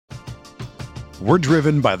We're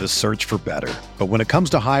driven by the search for better. But when it comes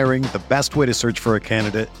to hiring, the best way to search for a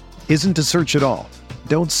candidate isn't to search at all.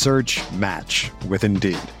 Don't search, match with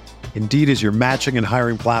Indeed. Indeed is your matching and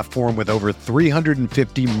hiring platform with over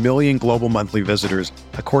 350 million global monthly visitors,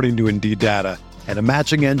 according to Indeed data, and a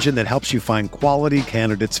matching engine that helps you find quality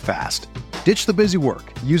candidates fast. Ditch the busy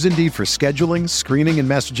work. Use Indeed for scheduling, screening, and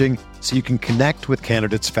messaging so you can connect with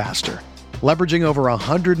candidates faster. Leveraging over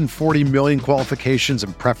 140 million qualifications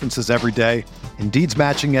and preferences every day, Indeed's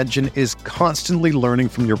matching engine is constantly learning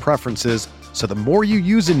from your preferences, so the more you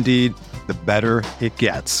use Indeed, the better it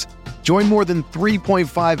gets. Join more than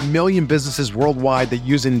 3.5 million businesses worldwide that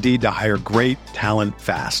use Indeed to hire great talent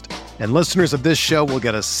fast. And listeners of this show will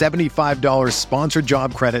get a $75 sponsored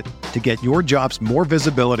job credit to get your jobs more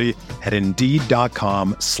visibility at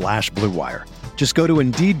Indeed.com/Blue Wire. Just go to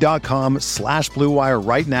Indeed.com/Blue Wire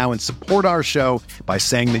right now and support our show by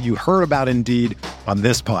saying that you heard about Indeed on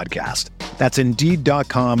this podcast. That's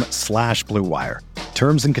Indeed.com/Blue Wire.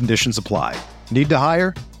 Terms and conditions apply. Need to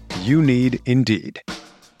hire? You need Indeed.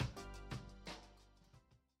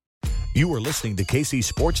 You are listening to KC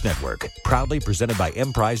Sports Network, proudly presented by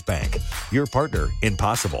Emprise Bank, your partner in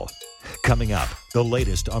possible. Coming up, the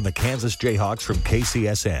latest on the Kansas Jayhawks from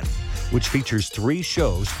KCSN, which features 3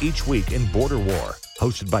 shows each week in Border War,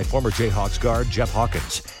 hosted by former Jayhawks guard Jeff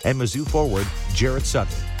Hawkins and Mizzou forward Jarrett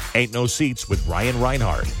Sutton. Ain't No Seats with Ryan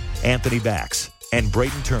Reinhardt, Anthony Bax, and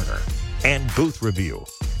Braden Turner. And Booth Review,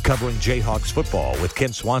 covering Jayhawks football with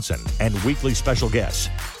Ken Swanson and weekly special guests.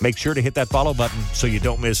 Make sure to hit that follow button so you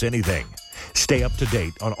don't miss anything. Stay up to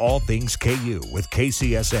date on all things KU with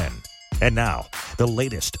KCSN. And now, the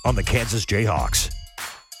latest on the Kansas Jayhawks.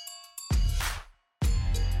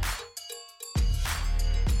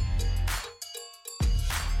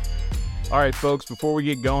 All right, folks, before we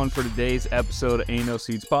get going for today's episode of Ain't No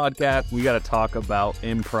Seats podcast, we got to talk about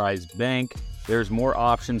Emprise Bank. There's more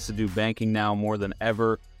options to do banking now more than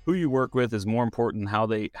ever. Who you work with is more important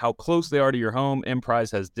than how close they are to your home.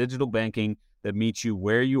 Emprise has digital banking that meets you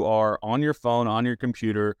where you are on your phone, on your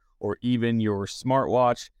computer, or even your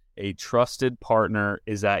smartwatch. A trusted partner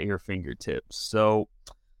is at your fingertips. So,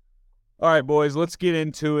 all right, boys, let's get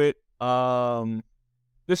into it.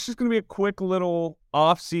 This is going to be a quick little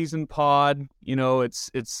off-season pod. You know,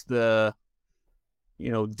 it's the,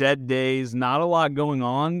 dead days, not a lot going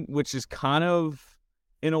on, which is kind of,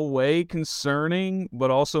 in a way, concerning,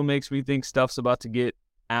 but also makes me think stuff's about to get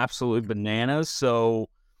absolutely bananas. So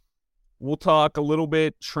we'll talk a little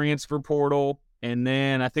bit transfer portal, and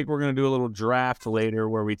then I think we're going to do a little draft later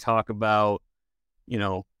where we talk about,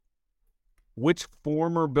 which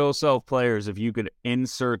former Bill Self players, if you could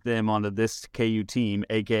insert them onto this KU team,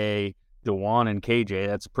 a.k.a. DeJuan and KJ,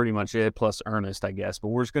 that's pretty much it, plus Ernest, I guess. But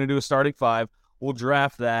we're just going to do a starting 5. We'll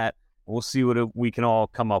draft that. We'll see what we can all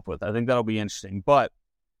come up with. I think that'll be interesting. But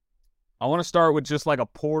I want to start with just like a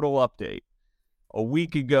portal update. A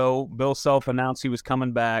week ago, Bill Self announced he was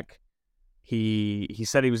coming back. He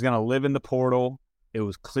said he was going to live in the portal. It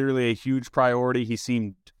was clearly a huge priority. He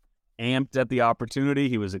seemed amped at the opportunity.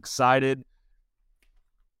 He was excited.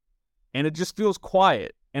 And it just feels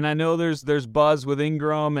quiet. And I know there's buzz with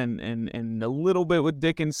Ingram and a little bit with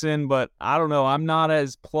Dickinson, but I don't know. I'm not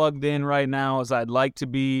as plugged in right now as I'd like to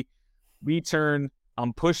be. B-Turn,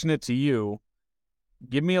 I'm pushing it to you.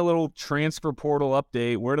 Give me a little transfer portal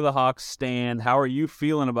update. Where do the Hawks stand? How are you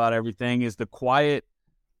feeling about everything? Is the quiet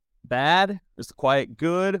bad? Is the quiet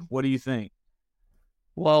good? What do you think?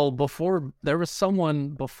 Well, there was someone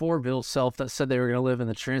before Bill Self that said they were going to live in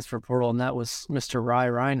the transfer portal, and that was Mr.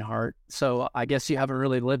 Reinhardt. So I guess you haven't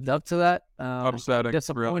really lived up to that. Upsetting.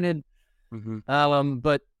 Disappointed. Mm-hmm.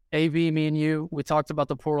 But AV, me and you, we talked about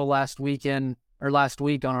the portal last week on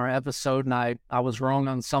our episode, and I was wrong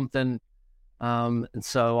on something. And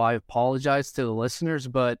so I apologize to the listeners.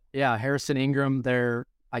 But yeah, Harrison Ingram,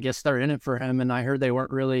 I guess they're in it for him, and I heard they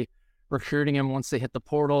weren't really recruiting him once they hit the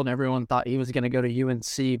portal, and everyone thought he was going to go to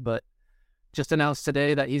UNC, but just announced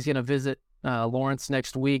today that he's going to visit Lawrence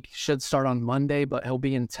next week. Should start on Monday, but he'll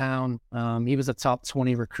be in town. He was a top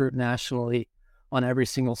 20 recruit nationally on every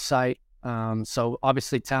single site. So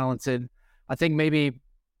obviously talented. I think maybe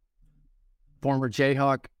former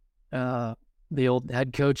Jayhawk, the old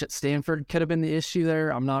head coach at Stanford could have been the issue there.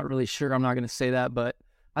 I'm not really sure. I'm not going to say that, but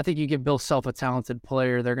I think you give Bill Self a talented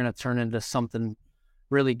player, they're going to turn into something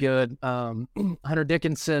really good. Hunter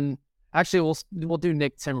Dickinson, actually we'll do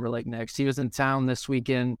Nick Timberlake next. He was in town this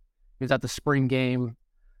weekend. He was at the spring game.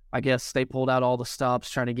 I guess they pulled out all the stops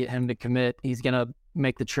trying to get him to commit. He's going to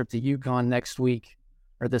make the trip to UConn next week,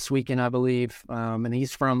 or this weekend, I believe. And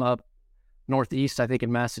he's from up northeast, I think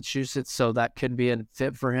in Massachusetts, so that could be a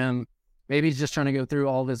fit for him. Maybe he's just trying to go through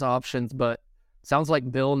all of his options, but sounds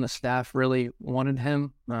like Bill and the staff really wanted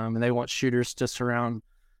him, and they want shooters to surround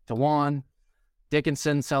DeJuan.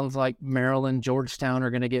 Dickinson sounds like Maryland, Georgetown are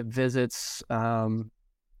going to get visits.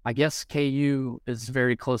 I guess KU is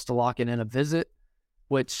very close to locking in a visit,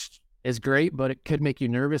 which is great, but it could make you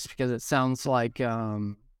nervous because it sounds like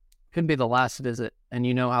could be the last visit. And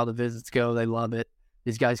you know how the visits go. They love it.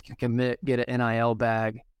 These guys can commit, get an NIL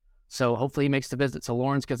bag. So hopefully he makes the visit to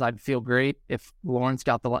Lawrence, because I'd feel great if Lawrence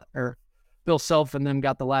got or Bill Self and them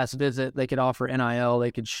got the last visit. They could offer NIL.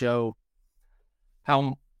 They could show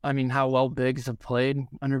how well Biggs have played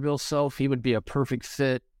under Bill Self. He would be a perfect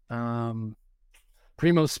fit.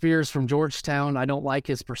 Primo Spears from Georgetown, I don't like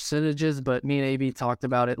his percentages, but me and AB talked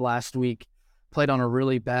about it last week. Played on a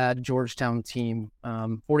really bad Georgetown team,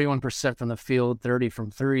 41% from the field, 30 from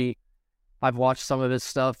three. I've watched some of his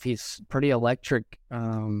stuff. He's pretty electric.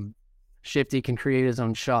 Shifty, can create his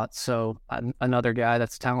own shots. So another guy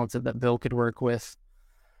that's talented that Bill could work with.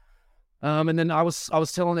 And then I was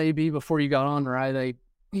telling AB before you got on, right?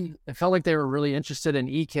 It felt like they were really interested in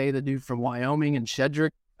EK, the dude from Wyoming, and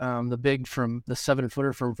Shedrick, the big from the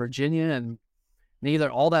 7-footer from Virginia, and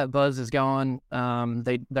neither all that buzz is gone.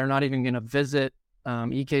 They're not even going to visit.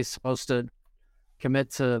 EK's supposed to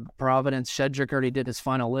commit to Providence. Shedrick already did his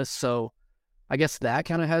final list, so I guess that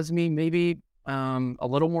kind of has me maybe a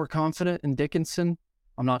little more confident in Dickinson.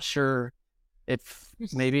 I'm not sure if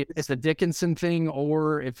maybe it's a Dickinson thing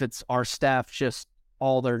or if it's our staff just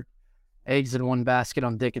all their eggs in one basket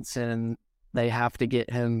on Dickinson and they have to get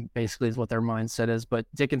him, basically is what their mindset is. But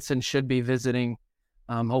Dickinson should be visiting.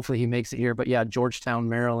 Hopefully he makes it here. But yeah, Georgetown,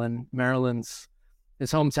 Maryland. Maryland's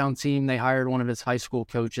his hometown team. They hired one of his high school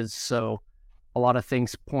coaches. So a lot of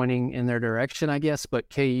things pointing in their direction, I guess. But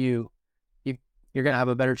KU, you're going to have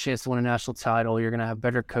a better chance to win a national title. You're going to have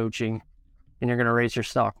better coaching, and you're going to raise your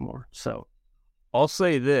stock more. So I'll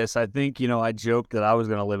say this. I think, I joked that I was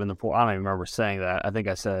going to live in the portal. I don't even remember saying that. I think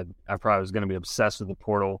I said I probably was going to be obsessed with the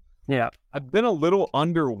portal. Yeah. I've been a little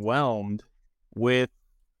underwhelmed with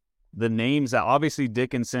the names. Obviously,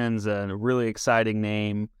 Dickinson's a really exciting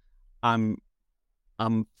name. I'm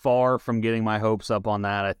far from getting my hopes up on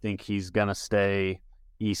that. I think he's going to stay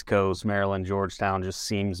East Coast. Maryland, Georgetown just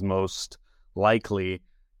seems most likely.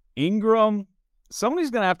 Ingram,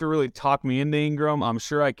 somebody's going to have to really talk me into Ingram. I'm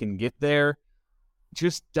sure I can get there.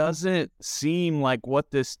 Just doesn't seem like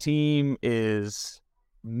what this team is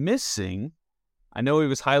missing. I know he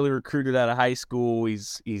was highly recruited out of high school.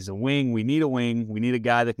 He's a wing. We need a wing. We need a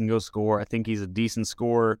guy that can go score. I think he's a decent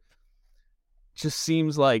scorer. Just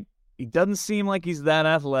seems like he doesn't seem like he's that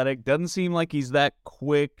athletic, doesn't seem like he's that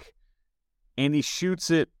quick, and he shoots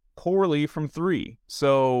it poorly from three.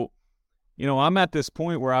 So, I'm at this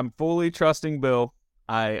point where I'm fully trusting Bill.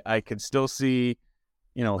 I could still see,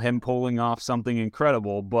 him pulling off something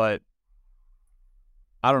incredible, but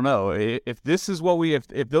I don't know. If this is what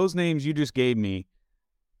if those names you just gave me,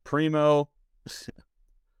 Primo,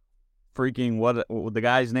 freaking what the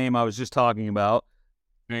guy's name I was just talking about,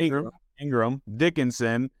 Ingram,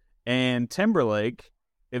 Dickinson, and Timberlake,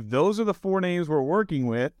 if those are the four names we're working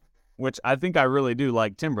with, which I think I really do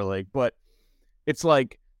like Timberlake, but it's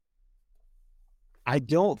like, I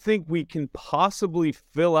don't think we can possibly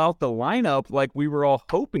fill out the lineup like we were all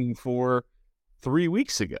hoping for 4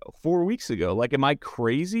 weeks ago. Like, am I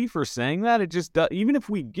crazy for saying that? It just does. Even if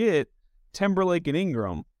we get Timberlake and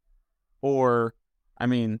Ingram, or,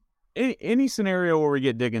 any scenario where we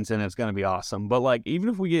get Dickinson, it's going to be awesome. But, like, even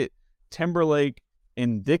if we get Timberlake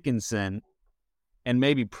and Dickinson and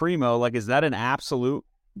maybe Primo, like, is that an absolute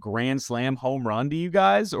grand slam home run to you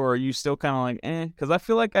guys? Or are you still kind of like, Because I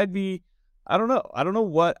feel like I don't know. I don't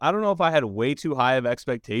know if I had way too high of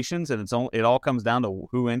expectations and it all comes down to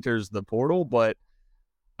who enters the portal, but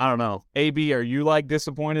I don't know. AB, are you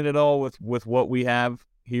disappointed at all with what we have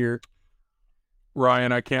here?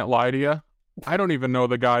 Ryan, I can't lie to you. I don't even know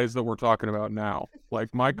the guys that we're talking about now.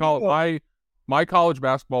 Like my college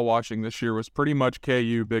basketball watching this year was pretty much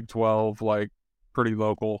KU, Big 12, pretty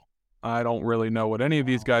local. I don't really know what any of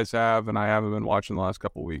these guys have, and I haven't been watching the last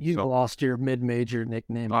couple of weeks. You've lost your mid-major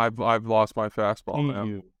nickname. I've lost my fastball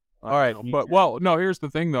now. All right. No, here's the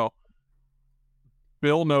thing, though.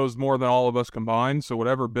 Bill knows more than all of us combined, so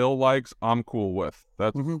whatever Bill likes, I'm cool with.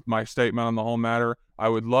 That's my statement on the whole matter. I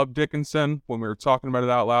would love Dickinson. When we were talking about it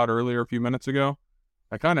out loud earlier a few minutes ago,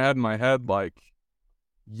 I kind of had in my head,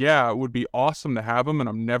 yeah, it would be awesome to have him, and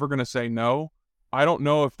I'm never going to say no. I don't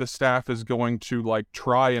know if the staff is going to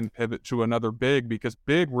try and pivot to another big, because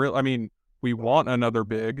we want another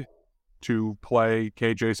big to play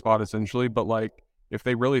KJ spot essentially, but if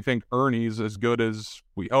they really think Ernie's as good as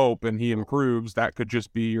we hope and he improves, that could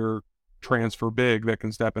just be your transfer big that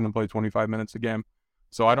can step in and play 25 minutes a game.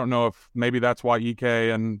 So I don't know if maybe that's why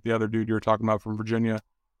EK and the other dude you were talking about from Virginia,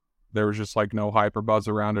 there was just like no hype or buzz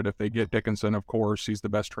around it. If they get Dickinson, of course, he's the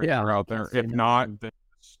best transfer out there. If not, then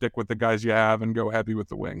stick with the guys you have and go heavy with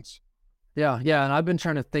the wings. Yeah, and I've been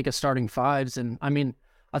trying to think of starting fives, and I mean,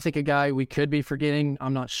 I think a guy we could be forgetting,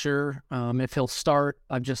 I'm not sure if he'll start.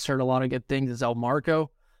 I've just heard a lot of good things, is El Marco.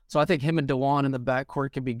 So I think him and DeJuan in the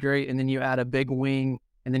backcourt could be great, and then you add a big wing,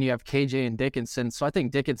 and then you have KJ and Dickinson. So I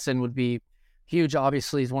think Dickinson would be huge.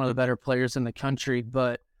 Obviously, he's one of the better players in the country,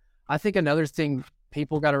 but I think another thing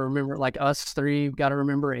people got to remember, like us three got to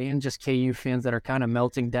remember, and just KU fans that are kind of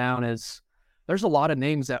melting down, is there's a lot of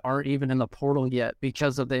names that aren't even in the portal yet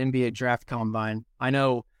because of the NBA draft combine. I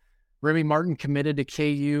know Remy Martin committed to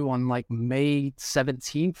KU on like May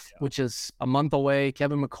 17th, which is a month away.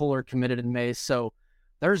 Kevin McCullough committed in May. So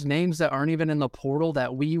there's names that aren't even in the portal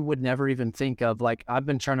that we would never even think of. Like, I've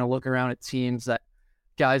been trying to look around at teams that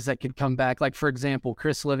guys that could come back. Like, for example,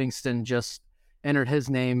 Chris Livingston just entered his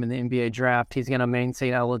name in the NBA draft. He's going to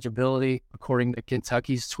maintain eligibility according to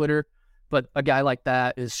Kentucky's Twitter. But a guy like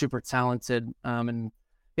that is super talented. And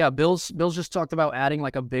yeah, Bill's just talked about adding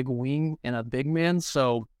like a big wing and a big man.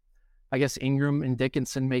 So I guess Ingram and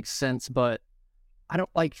Dickinson makes sense, but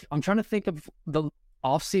I'm trying to think of the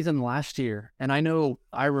offseason last year. And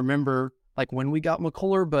I remember like when we got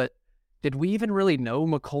McCullough, but did we even really know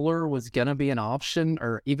McCullough was going to be an option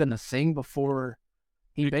or even a thing before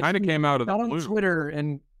he kind of came out of the blue? On Twitter,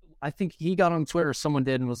 and I think he got on Twitter, someone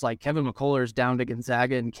did, and was like, Kevin McCullough is down to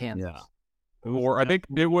Gonzaga and Kansas. Yeah. Or I think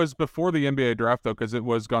it was before the NBA draft, though, because it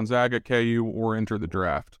was Gonzaga, KU, or enter the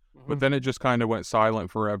draft. Mm-hmm. But then it just kind of went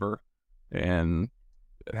silent forever, and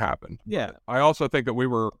it happened. Yeah. I also think that we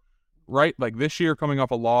were right, like this year coming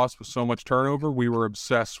off a loss with so much turnover, we're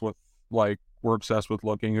obsessed with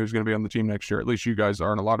looking who's going to be on the team next year. At least you guys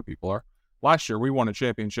are, and a lot of people are. Last year, we won a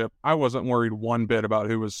championship. I wasn't worried one bit about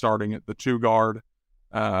who was starting at the two guard,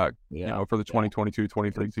 for the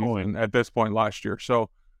 2022-23 season at this point last year.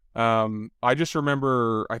 So I just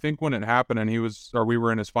remember, I think when it happened and we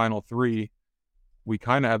were in his final three, we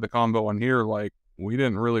kind of had the combo on here, like we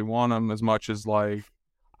didn't really want him as much as like,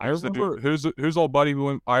 I remember who's old buddy who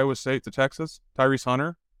went Iowa State to Texas, Tyrese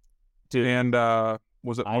Hunter, and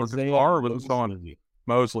was it Isaiah or was it someone?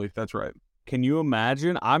 Mosley, that's right. Can you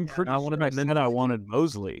imagine? I'm pretty sure I wanted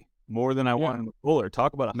Mosley more than I wanted McCullough.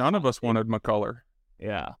 Talk about none of us wanted McCullough.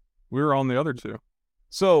 Yeah, we were on the other two.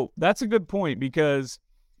 So that's a good point, because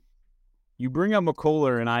you bring up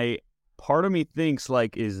McCullough, and part of me thinks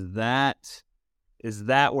like, is that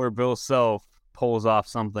where Bill Self pulls off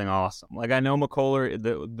something awesome? Like, I know McCullough,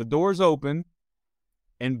 the door's open,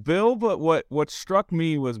 and Bill, but what struck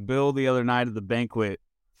me was Bill the other night at the banquet,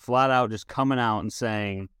 flat out just coming out and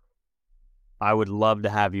saying, I would love to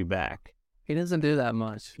have you back. He doesn't do that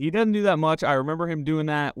much. I remember him doing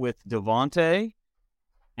that with Devontae.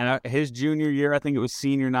 And his junior year, I think it was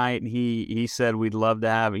senior night, and he said, we'd love to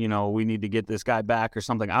have, we need to get this guy back or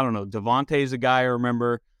something. I don't know. Devontae's a guy I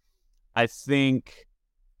remember. I think,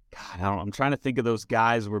 God, I don't know. I'm trying to think of those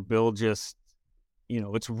guys where Bill just,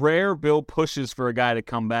 it's rare Bill pushes for a guy to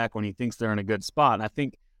come back when he thinks they're in a good spot. And I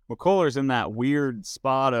think McCullough's in that weird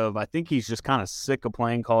spot of, I think he's just kind of sick of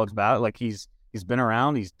playing college basketball. Like he's been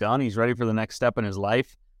around, he's done, he's ready for the next step in his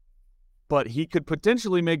life. But he could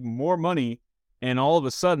potentially make more money and all of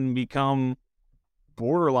a sudden become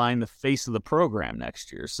borderline the face of the program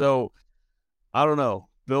next year. So, I don't know.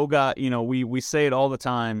 Bill got, we say it all the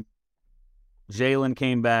time. Jalen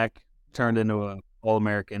came back, turned into an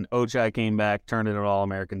All-American. Ochai came back, turned into an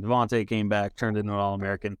All-American. Devontae came back, turned into an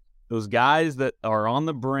All-American. Those guys that are on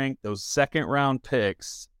the brink, those second-round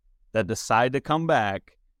picks that decide to come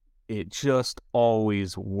back, it just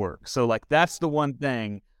always works. So, that's the one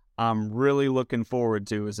thing I'm really looking forward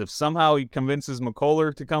to, is if somehow he convinces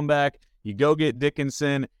McCullough to come back, you go get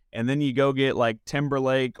Dickinson, and then you go get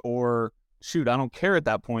Timberlake, or shoot, I don't care at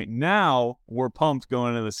that point. Now we're pumped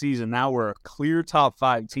going into the season. Now we're a clear top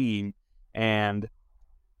 5 team, and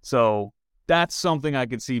so that's something I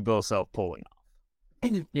could see Bill Self pulling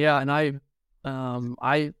off. Yeah, and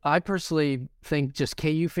I personally think just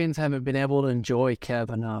KU fans haven't been able to enjoy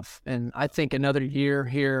Kev enough. And I think another year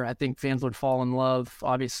here, I think fans would fall in love.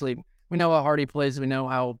 Obviously, we know how hard he plays. We know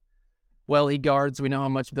how well he guards. We know how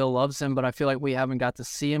much Bill loves him. But I feel like we haven't got to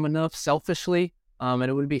see him enough selfishly. And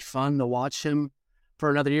it would be fun to watch him for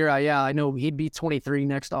another year. I know he'd be 23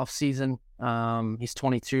 next offseason. He's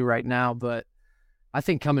 22 right now. But I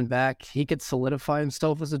think coming back, he could solidify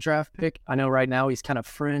himself as a draft pick. I know right now he's kind of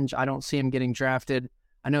fringe. I don't see him getting drafted.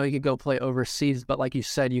 I know he could go play overseas, but like you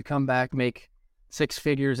said, you come back, make 6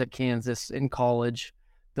 figures at Kansas in college,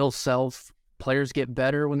 Bill Self, players get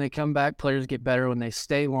better when they come back. Players get better when they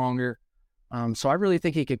stay longer. So I really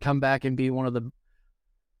think he could come back and be one of the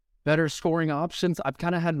better scoring options. I've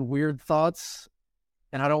kind of had weird thoughts,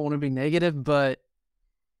 and I don't want to be negative, but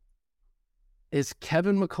is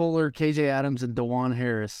Kevin McCullough, KJ Adams, and DeJuan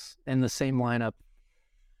Harris in the same lineup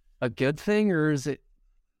a good thing, or is it?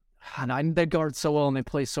 And they guard so well and they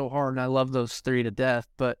play so hard, and I love those three to death.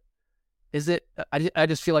 But is it? I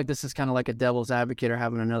just feel like this is kind of like a devil's advocate or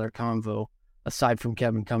having another convo aside from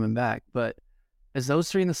Kevin coming back. But is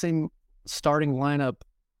those three in the same starting lineup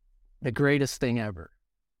the greatest thing ever?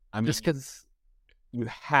 I mean, just because you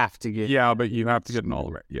have to get. Yeah, but you have to get an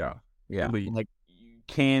all right. Yeah. Like you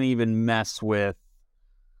can't even mess with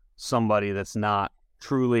somebody that's not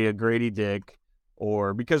truly a Grady Dick.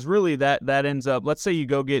 Or because really that ends up, let's say you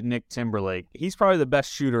go get Nick Timberlake. He's probably the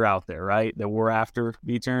best shooter out there, right? That we're after,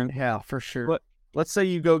 B-Turn. Yeah, for sure. But let's say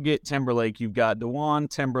you go get Timberlake. You've got DeJuan,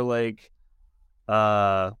 Timberlake,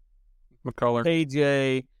 McCullough,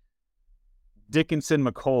 KJ, Dickinson,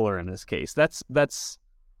 McCullough in this case. That's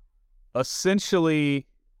essentially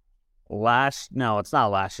no, it's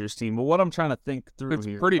not last year's team. But what I'm trying to think through it's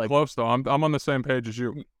here. Pretty close, though. I'm on the same page as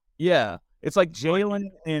you. Yeah. It's like Jalen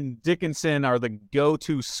and Dickinson are the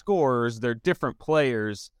go-to scorers. They're different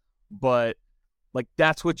players, but like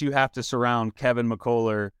that's what you have to surround Kevin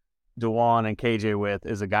McCullough, DeJuan, and KJ with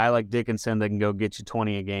is a guy like Dickinson that can go get you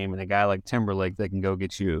 20 a game and a guy like Timberlake that can go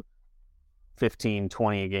get you 15,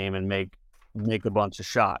 20 a game and make a bunch of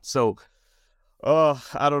shots. So,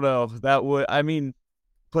 I don't know.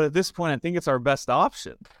 But at this point, I think it's our best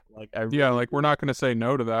option. Like we're not going to say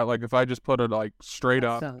no to that. Like if I just put it like straight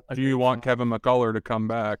up, do you want Kevin McCullough to come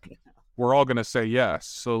back? We're all going to say yes.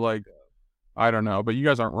 So like, I don't know, but you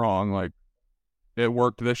guys aren't wrong. Like it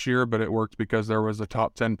worked this year, but it worked because there was a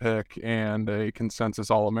top 10 pick and a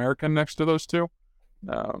consensus All-American next to those two.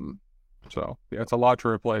 So yeah, it's a lot to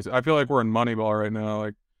replace. I feel like we're in Moneyball right now,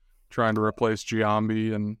 like trying to replace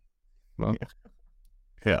Giambi and. Well.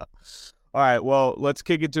 Yeah. All right, well, let's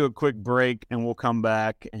kick it to a quick break, and we'll come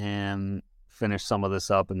back and finish some of this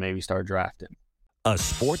up and maybe start drafting. A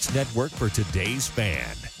sports network for today's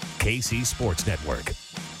fan. KC Sports Network.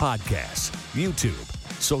 Podcasts,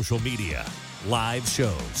 YouTube, social media, live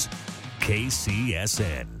shows.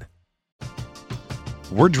 KCSN.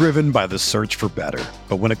 We're driven by the search for better.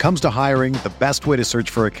 But when it comes to hiring, the best way to search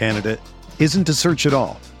for a candidate isn't to search at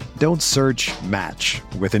all. Don't search, match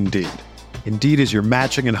with Indeed. Indeed is your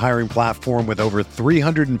matching and hiring platform with over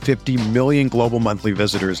 350 million global monthly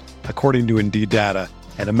visitors, according to Indeed data,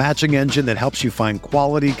 and a matching engine that helps you find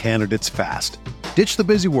quality candidates fast. Ditch the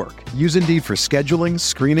busy work. Use Indeed for scheduling,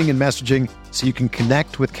 screening, and messaging so you can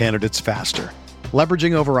connect with candidates faster.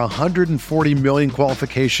 Leveraging over 140 million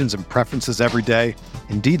qualifications and preferences every day,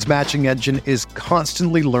 Indeed's matching engine is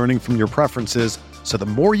constantly learning from your preferences, so the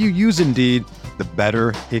more you use Indeed, the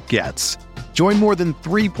better it gets. Join more than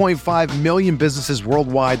 3.5 million businesses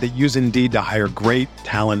worldwide that use Indeed to hire great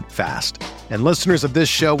talent fast. And listeners of this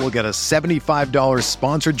show will get a $75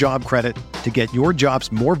 sponsored job credit to get your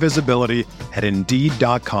jobs more visibility at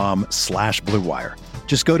Indeed.com/Blue Wire.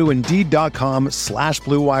 Just go to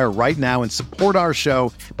Indeed.com/Blue Wire right now and support our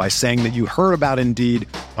show by saying that you heard about Indeed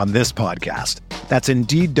on this podcast. That's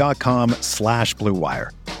Indeed.com/Blue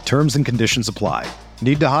Wire. Terms and conditions apply.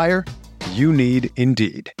 Need to hire? You need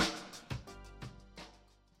Indeed.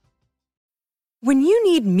 When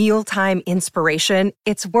you need mealtime inspiration,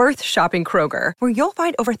 it's worth shopping Kroger, where you'll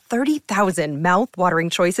find over 30,000 mouth-watering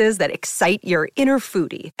choices that excite your inner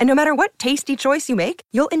foodie. And no matter what tasty choice you make,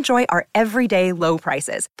 you'll enjoy our everyday low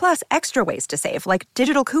prices, plus extra ways to save, like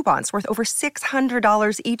digital coupons worth over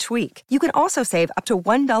 $600 each week. You can also save up to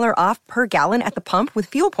 $1 off per gallon at the pump with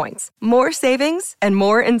fuel points. More savings and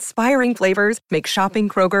more inspiring flavors make shopping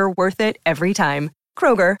Kroger worth it every time.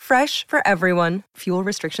 Kroger, fresh for everyone. Fuel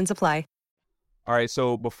restrictions apply. All right,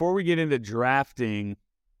 so before we get into drafting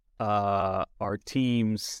our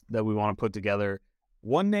teams that we want to put together,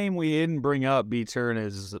 one name we didn't bring up, B-Turn,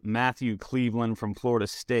 is Matthew Cleveland from Florida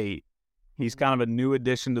State. He's kind of a new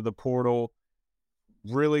addition to the portal.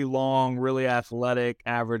 Really long, really athletic,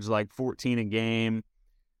 average like 14 a game.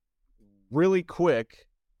 Really quick.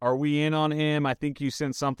 Are we in on him? I think you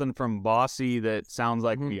sent something from Bossy that sounds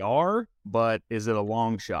like we are, but is it a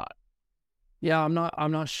long shot? Yeah, I'm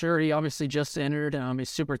not sure. He obviously just entered.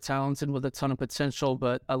 He's super talented with a ton of potential,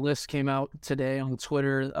 but a list came out today on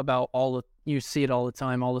Twitter about you see it all the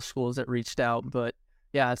time, all the schools that reached out. But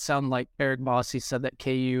yeah, it sounded like Eric Bossy said that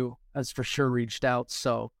KU has for sure reached out.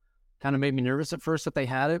 So kind of made me nervous at first that they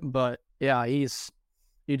had it. But yeah, you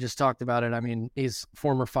just talked about it. I mean, he's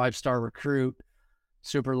former 5-star recruit,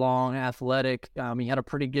 super long, athletic. He had a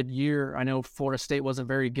pretty good year. I know Florida State wasn't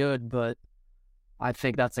very good, but I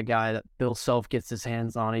think that's a guy that Bill Self gets his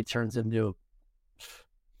hands on. He turns into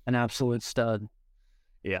an absolute stud.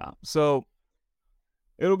 Yeah. So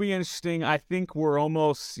it'll be interesting. I think we're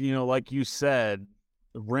almost, like you said,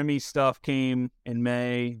 the Remy stuff came in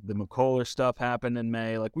May. The McCullough stuff happened in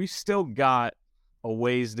May. Like, we still got a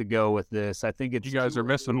ways to go with this. I think it's you guys are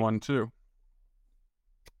missing one too.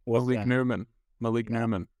 Malik Newman.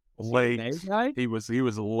 Late. He was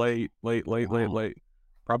late.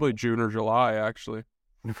 Probably June or July, actually.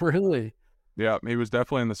 Really? Yeah, he was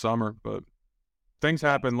definitely in the summer, but things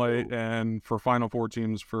happen late, and for Final Four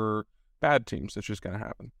teams, for bad teams, it's just going to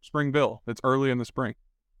happen. Spring Bill. It's early in the spring.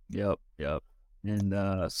 Yep.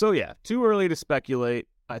 And so, yeah, too early to speculate.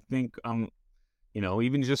 I think,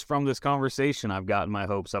 even just from this conversation, I've gotten my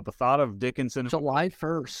hopes up. A thought of Dickinson. July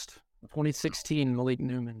 1st, 2016, Malik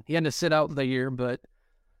Newman. He had to sit out the year, but,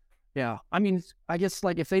 yeah. I mean, I guess,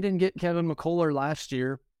 if they didn't get Kevin McCullough last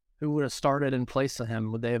year, who would have started in place of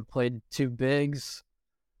him? Would they have played two bigs?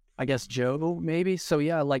 I guess Joe, maybe. So,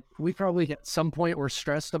 yeah, we probably at some point were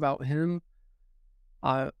stressed about him.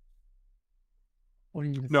 What do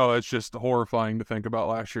you think? No, it's just horrifying to think about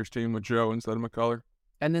last year's team with Joe instead of McCullough.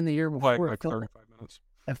 And then the year before, like 35 minutes.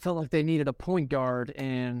 I felt like they needed a point guard,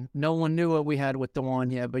 and no one knew what we had with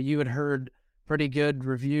DeJuan yet, but you had heard pretty good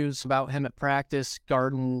reviews about him at practice,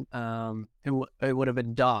 Garden, who it would have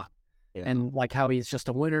been Doc. Yeah. And how he's just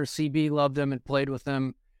a winner. CB loved him and played with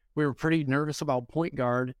him. We were pretty nervous about point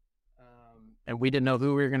guard, and we didn't know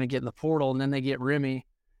who we were going to get in the portal. And then they get Remy,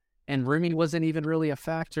 and Remy wasn't even really a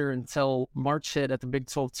factor until March hit at the Big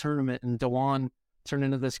 12 tournament, and DeJuan turned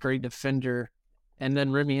into this great defender. And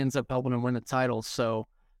then Remy ends up helping him win the title. So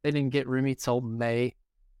they didn't get Remy till May,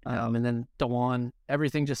 and then DeJuan.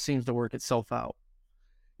 Everything just seems to work itself out.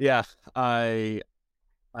 Yeah, I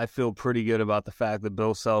feel pretty good about the fact that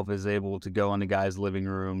Bill Self is able to go into guys' living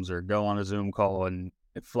rooms or go on a Zoom call and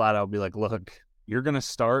flat out be like, look, you're going to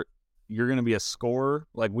start. You're going to be a scorer.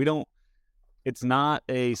 It's not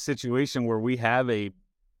a situation where we have a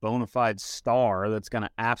bona fide star that's going to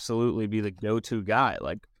absolutely be the go-to guy.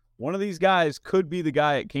 One of these guys could be the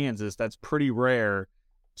guy at Kansas. That's pretty rare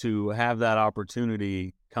to have that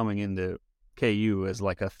opportunity coming into KU as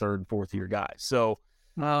a third, fourth year guy. So,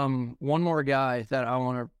 one more guy that I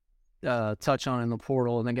want to touch on in the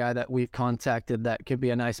portal, and the guy that we've contacted that could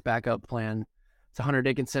be a nice backup plan to Hunter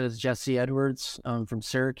Dickinson is Jesse Edwards from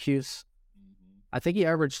Syracuse. I think he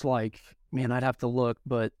averaged I'd have to look,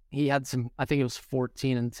 but he had I think it was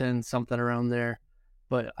 14 and 10, something around there.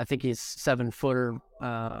 But I think he's 7-footer.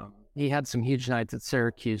 He had some huge nights at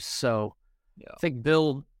Syracuse. So yeah. I think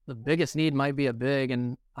Bill, the biggest need might be a big,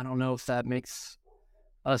 and I don't know if that makes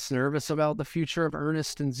us nervous about the future of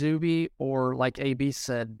Ernest and Zuby, or like AB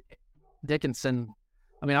said, Dickinson.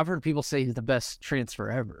 I mean, I've heard people say he's the best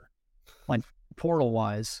transfer ever,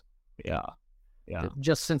 portal-wise. Yeah.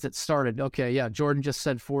 Just since it started. Okay, yeah, Jordan just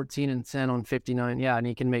said 14 and 10 on 59. Yeah, and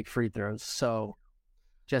he can make free throws. So,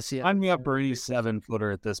 Jesse. Sign me up for any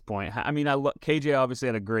 7-footer at this point. I mean, KJ obviously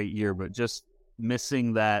had a great year, but just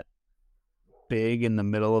missing that big in the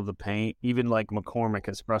middle of the paint, even McCormick,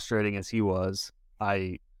 as frustrating as he was,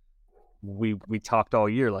 we talked all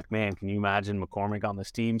year man, can you imagine McCormick on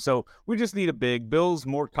this team? So we just need a big. Bill's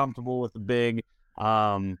more comfortable with the big.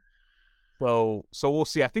 So we'll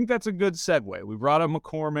see. I think that's a good segue. We brought up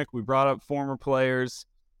McCormick. We brought up former players.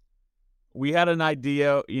 We had an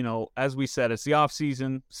idea, as we said, it's the off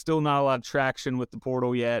season. Still not a lot of traction with the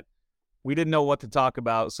portal yet. We didn't know what to talk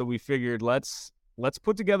about, so we figured let's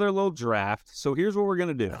put together a little draft. So here's what we're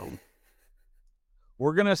gonna do.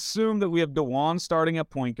 We're going to assume that we have DeJuan starting at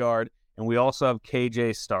point guard, and we also have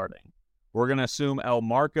KJ starting. We're going to assume El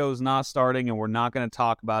Marco's not starting, and we're not going to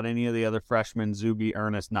talk about any of the other freshmen, Zuby,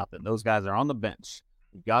 Ernest, nothing. Those guys are on the bench.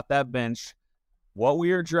 We've got that bench. What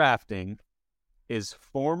we are drafting is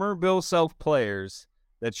former Bill Self players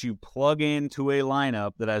that you plug into a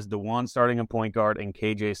lineup that has DeJuan starting at point guard and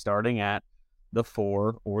KJ starting at the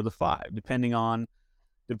 4 or the 5, depending on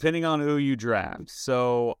who you draft.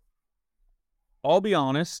 So I'll be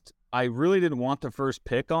honest, I really didn't want the first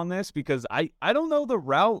pick on this because I don't know the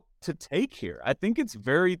route to take here. I think it's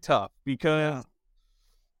very tough because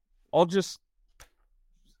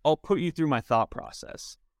I'll put you through my thought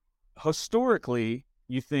process. Historically,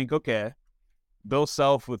 you think, okay, Bill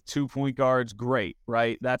Self with 2 point guards, great,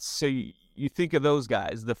 right? So you think of those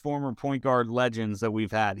guys, the former point guard legends that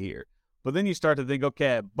we've had here. But then you start to think,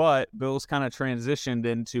 okay, but Bill's kind of transitioned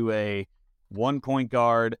into a 1 point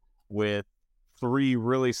guard with 3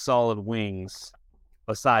 really solid wings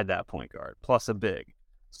beside that point guard, plus a big.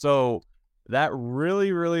 So that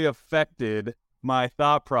really, really affected my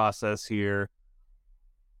thought process here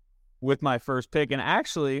with my first pick. And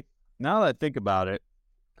actually, now that I think about it,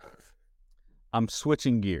 I'm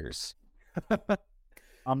switching gears.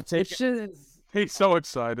 He's so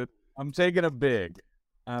excited. I'm taking a big.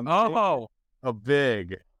 A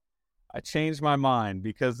big. I changed my mind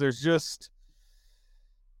because there's just...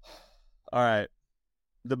 All right.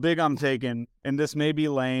 The big I'm taking, and this may be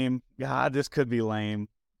lame. God, this could be lame.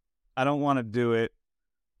 I don't want to do it.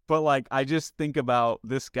 But, like, I just think about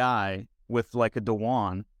this guy with, like, a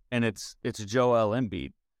DeJuan, and it's Joel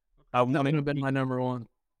Embiid. That would have been my number one.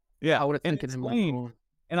 Yeah. I would have taken him number one.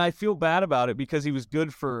 And I feel bad about it because he was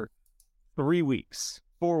good for 4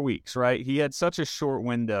 weeks, right? He had such a short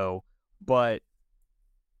window, but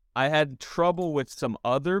I had trouble with some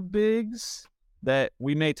other bigs that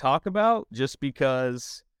we may talk about just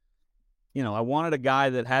because, I wanted a guy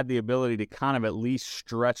that had the ability to kind of at least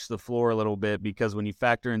stretch the floor a little bit, because when you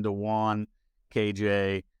factor in DeJuan,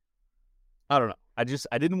 KJ, I don't know. I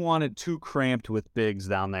didn't want it too cramped with bigs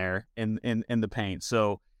down there in the paint.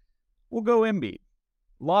 So we'll go Embiid.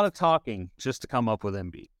 A lot of talking just to come up with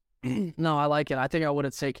Embiid. No, I like it. I think I would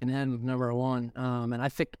have taken him number one. And I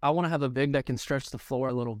think I want to have a big that can stretch the floor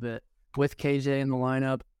a little bit with KJ in the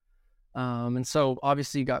lineup. And so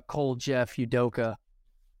obviously you got Cole, Jeff, Udoka.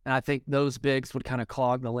 And I think those bigs would kind of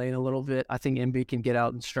clog the lane a little bit. I think Embiid can get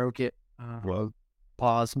out and stroke it.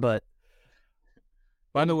 Pause. But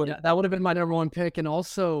by the way, that would have been my number one pick. And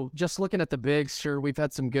also just looking at the bigs, sure, we've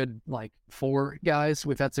had some good, like, 4 guys.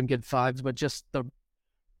 We've had some good 5s, but just the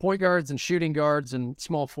point guards and shooting guards and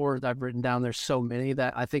small forwards I've written down, there's so many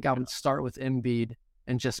that I think I would start with Embiid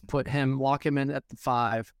and just lock him in at the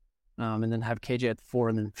 5, and then have KJ at the 4,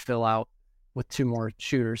 and then fill out with 2 more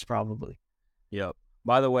shooters probably. Yep.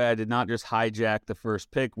 By the way, I did not just hijack the first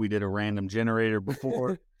pick. We did a random generator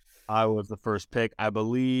before. I was the first pick, I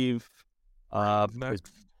believe. Number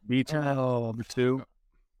 2.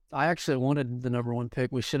 I actually wanted the number 1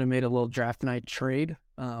 pick. We should have made a little draft night trade.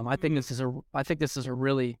 I think this is a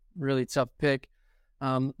really, really tough pick.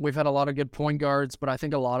 We've had a lot of good point guards, but I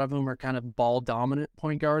think a lot of them are kind of ball dominant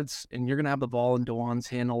point guards, and you're gonna have the ball in DeJuan's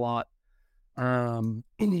hand a lot.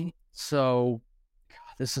 So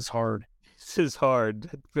this is hard. This is hard.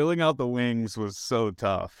 Filling out the wings was so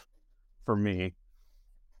tough for me.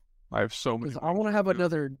 I have so many. I want to have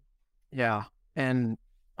another. Yeah, and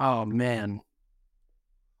oh man.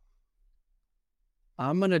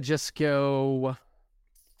 I'm going to just go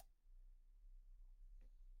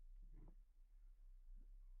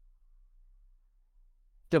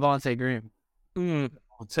Devontae Graham.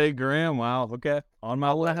 Devontae Graham, wow, okay. On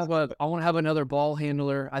my list. I want to have another ball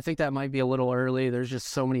handler. I think that might be a little early. There's just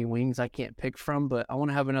so many wings I can't pick from, but I want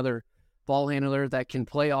to have another ball handler that can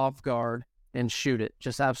play off guard and shoot it.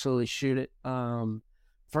 Just absolutely shoot it.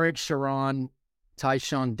 Frank Sharon,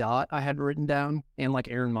 Tyshawn Dot I had written down, and like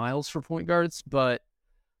Aaron Miles for point guards, but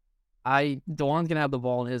DeJuan's gonna have the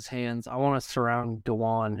ball in his hands. I want to surround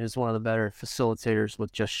DeJuan, who's one of the better facilitators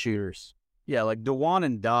with just shooters. Yeah, like DeJuan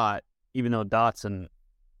and Dot, even though Dot's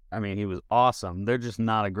he was awesome. They're just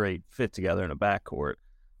not a great fit together in a backcourt.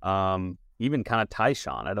 Even kind of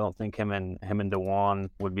Tyshawn, I don't think him and DeJuan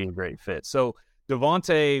would be a great fit. So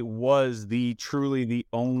Devontae was truly the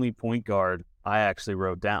only point guard I actually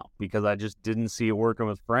wrote down, because I just didn't see it working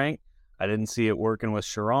with Frank. I didn't see it working with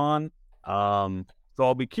Sharon. So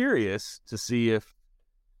I'll be curious to see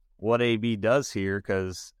what AB does here,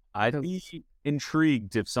 because I'd be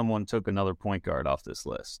intrigued if someone took another point guard off this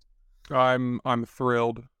list. I'm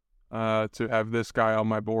thrilled to have this guy on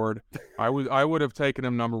my board. I would have taken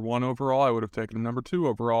him number 1 overall. I would have taken him number 2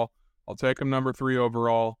 overall. I'll take him number 3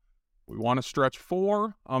 overall. We want to stretch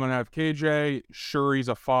 4. I'm gonna have KJ. Sure, he's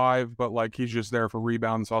a 5, but like he's just there for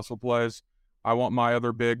rebounds, hustle plays. I want my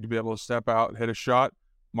other big to be able to step out and hit a shot.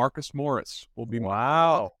 Marcus Morris will be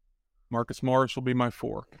Marcus Morris will be my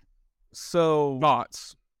 4. So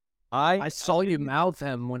thoughts? I saw you mouth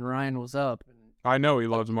him when Ryan was up. I know he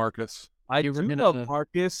loves Marcus. I do love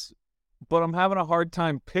Marcus, but I'm having a hard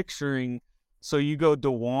time picturing. So you go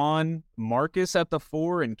DeJuan, Marcus at the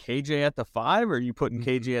 4, and KJ at the 5, or are you putting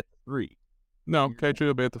KJ at the 3? No, KJ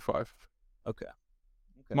will be at the 5. Okay.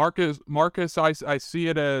 Marcus, I see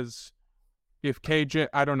it as if KJ,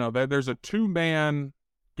 I don't know, there's a 2-man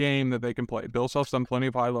game that they can play. Bill Self's done plenty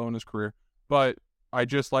of high-low in his career, but I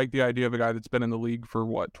just like the idea of a guy that's been in the league for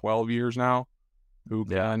 12 years now, who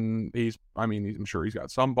can, I'm sure he's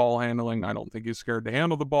got some ball handling. I don't think he's scared to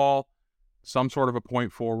handle the ball. Some sort of a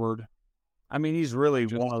point forward. I mean, he's really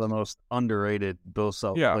one of the most underrated Bill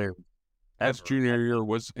Self players. His junior year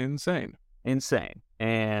was insane.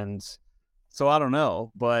 And So I don't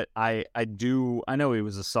know, but I know he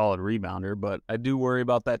was a solid rebounder, but I do worry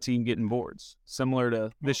about that team getting boards, similar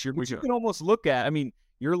to this year, which you can almost look at. I mean,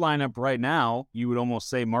 your lineup right now, you would almost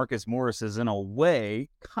say Marcus Morris is in a way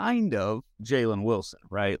kind of Jalen Wilson,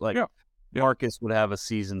 right? Like Marcus would have a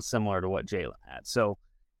season similar to what Jalen had. So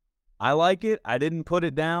I like it. I didn't put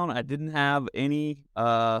it down. I didn't have any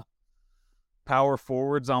power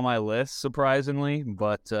forwards on my list, surprisingly,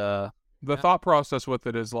 but the thought process with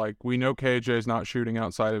it is like, we know KJ is not shooting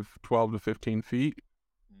outside of 12 to 15 feet.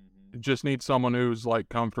 It just needs someone who's like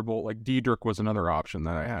comfortable. Like Diedrich was another option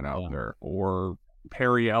that I had out there, or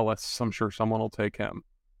Perry Ellis. I'm sure someone will take him.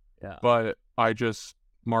 Yeah. But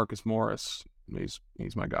Marcus Morris, he's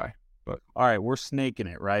my guy. But all right, we're snaking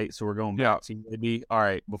it, right? So we're going back to maybe. All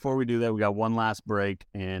right, before we do that, we got one last break,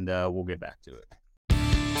 and we'll get back to it.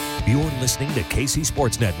 You're listening to KC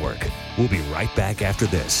Sports Network. We'll be right back after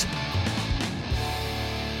this.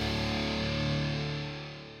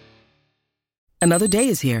 Another day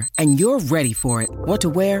is here, and you're ready for it. What to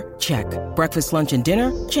wear? Check. Breakfast, lunch, and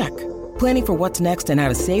dinner? Check. Planning for what's next and how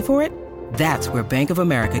to save for it? That's where Bank of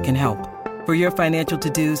America can help. For your financial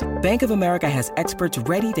to-dos, Bank of America has experts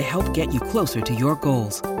ready to help get you closer to your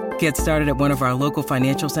goals. Get started at one of our local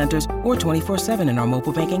financial centers or 24/7 in our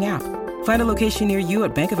mobile banking app. Find a location near you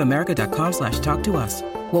at bankofamerica.com/talktous.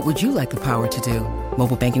 What would you like the power to do?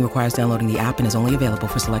 Mobile banking requires downloading the app and is only available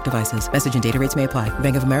for select devices. Message and data rates may apply.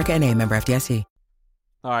 Bank of America NA, member FDIC.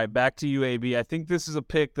 All right, back to you, AB. I think this is a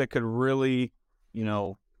pick that could really,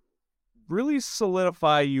 really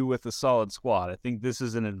solidify you with a solid squad. I think this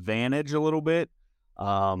is an advantage a little bit,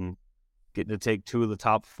 getting to take 2 of the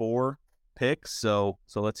top 4 picks. So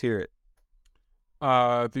let's hear it.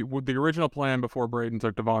 The original plan before Braden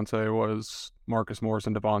took Devontae was Marcus Morris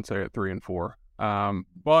and Devontae at 3 and 4.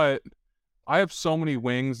 But I have so many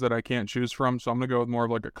wings that I can't choose from, so I'm going to go with more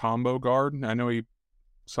of like a combo guard. I know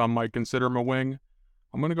some might consider him a wing.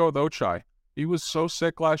 I'm going to go with Ochai. He was so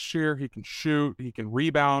sick last year. He can shoot. He can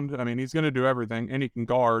rebound. I mean, he's going to do everything, and he can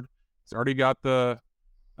guard. He's already got the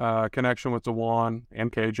connection with DeJuan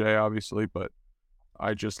and KJ, obviously, but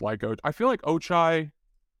I just like I feel like Ochai,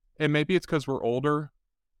 and maybe it's because we're older,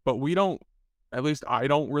 but at least I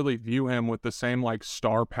don't really view him with the same like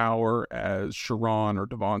star power as Sharon or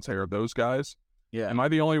Devontae or those guys. Yeah. Am I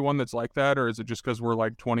the only one that's like that, or is it just because we're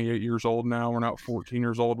like 28 years old now? We're not 14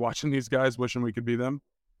 years old watching these guys, wishing we could be them.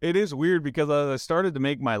 It is weird because as I started to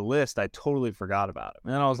make my list, I totally forgot about him.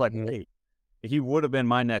 And then I was like, wait, he would have been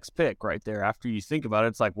my next pick right there. After you think about it,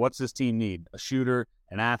 it's like, what's this team need? A shooter,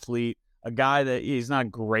 an athlete, a guy that he's not a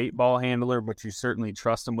great ball handler, but you certainly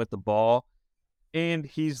trust him with the ball. And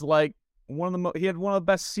he's like he had one of the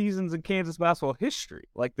best seasons in Kansas basketball history.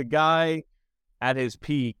 Like the guy at his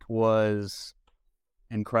peak was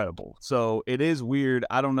incredible. So it is weird.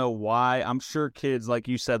 I don't know why. I'm sure kids, like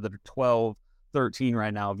you said, that are 12, 13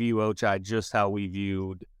 right now view Ochai just how we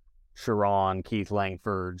viewed Sharon, Keith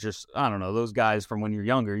Langford, just, I don't know, those guys from when you're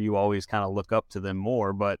younger, you always kind of look up to them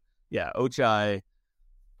more. But yeah, Ochai,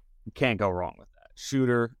 you can't go wrong with that.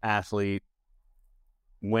 Shooter, athlete,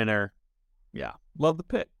 winner. Yeah, love the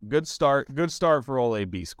pick. Good start for old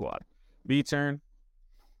AB squad. B turn.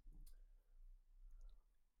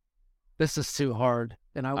 This is too hard.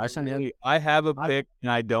 And I have a pick,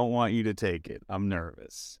 and I don't want you to take it. I'm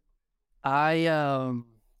nervous. I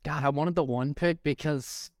wanted the 1 pick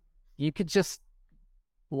because you could just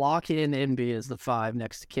lock in Envy as the 5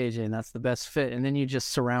 next to KJ, and that's the best fit. And then you just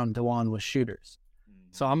surround DeJuan with shooters.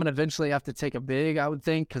 So I'm going to eventually have to take a big, I would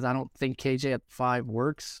think, because I don't think KJ at 5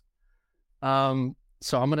 works. So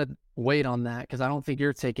I'm going to wait on that because I don't think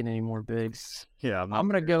you're taking any more bigs. Yeah, I'm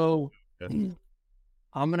going to go.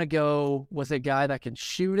 I'm going to go with a guy that can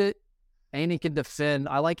shoot it and he can defend.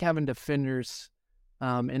 I like having defenders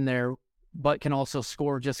in there, but can also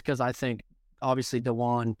score just because I think, obviously,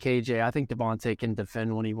 DeJuan, KJ, I think Devontae can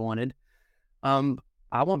defend when he wanted.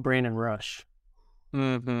 I want Brandon Rush.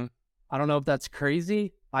 Mm-hmm. I don't know if that's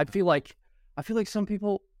crazy. I feel like some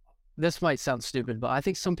people, this might sound stupid, but I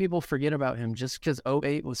think some people forget about him just because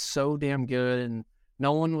 08 was so damn good and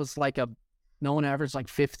no one averaged like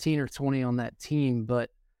 15 or 20 on that team. But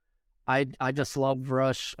I just love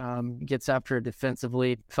Rush. Gets after it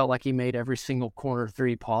defensively. Felt like he made every single corner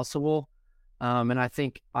 3 possible. And I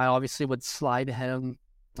think I obviously would slide him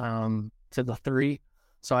to the 3.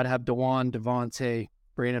 So I'd have DeJuan, Devontae,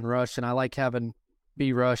 Brandon Rush, and I like having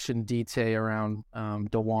B Rush and DT around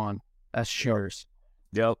DeJuan as shooters.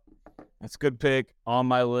 Yep. That's a good pick. On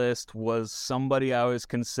my list was somebody I was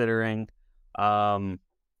considering. But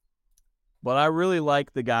I really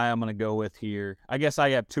like the guy I'm going to go with here. I guess I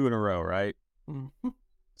have 2 in a row, right? Mm-hmm.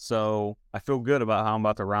 So I feel good about how I'm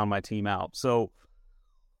about to round my team out. So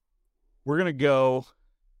we're going to go.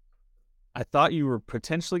 I thought you were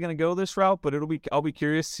potentially going to go this route, but I'll be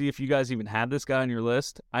curious to see if you guys even had this guy on your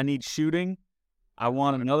list. I need shooting. I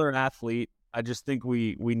want another athlete. I just think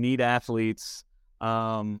we need athletes.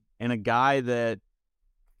 And a guy that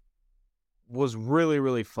was really,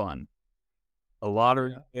 really fun. A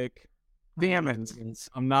lottery pick. Damn it.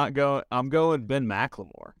 I'm going Ben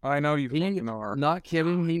McLemore. I know you are. Not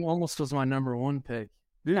kidding. He almost was my number one pick.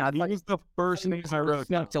 Dude, he was the first name I wrote.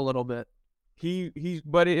 Snuffed a little bit.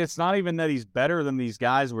 But it's not even that he's better than these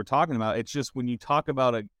guys we're talking about. It's just when you talk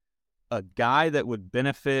about a guy that would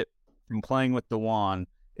benefit from playing with DeJuan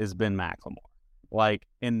is Ben McLemore. Like,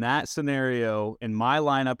 in that scenario, in my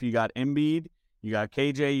lineup, you got Embiid, you got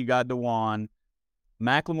KJ, you got DeJuan.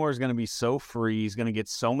 McLemore is going to be so free. He's going to get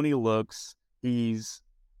so many looks. He's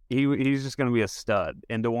just going to be a stud.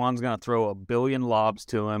 And DeJuan's going to throw a billion lobs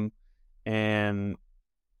to him. And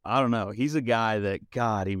I don't know. He's a guy that,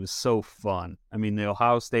 God, he was so fun. I mean, the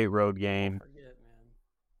Ohio State road game,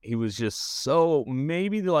 he was just so,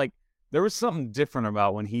 maybe like, there was something different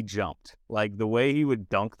about when he jumped. Like, the way he would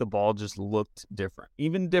dunk the ball just looked different.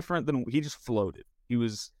 Even different than, he just floated. He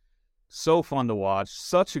was so fun to watch.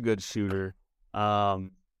 Such a good shooter.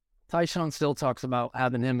 Tyshawn still talks about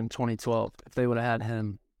having him in 2012. If they would have had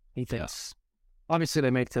him, he thinks. Obviously, they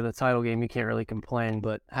make it to the title game. You can't really complain,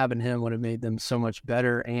 but having him would have made them so much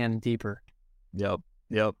better and deeper. Yep.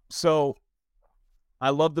 So I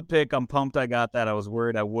love the pick. I'm pumped I got that. I was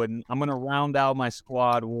worried I wouldn't. I'm going to round out my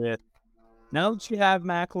squad with, now that you have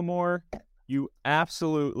McLemore, you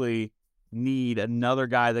absolutely need another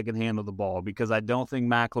guy that can handle the ball, because I don't think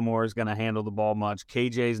McLemore is going to handle the ball much.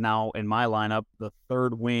 KJ's now in my lineup, the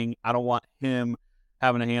third wing. I don't want him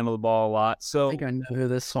having to handle the ball a lot. So I think I know who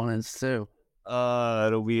this one is too.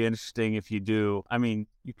 It'll be interesting if you do. I mean,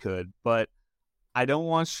 you could, but I don't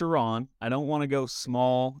want Sharon. I don't want to go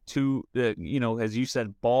small to, as you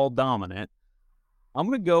said, ball dominant. I'm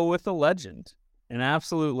going to go with a legend, an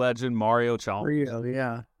absolute legend, Mario Chalmers.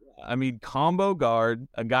 Yeah. I mean, combo guard,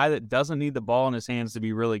 a guy that doesn't need the ball in his hands to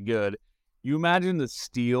be really good. You imagine the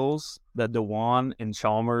steals that DeJuan and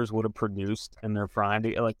Chalmers would have produced in their prime.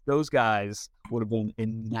 Like, those guys would have been a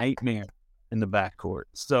nightmare in the backcourt.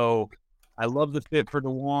 So I love the fit for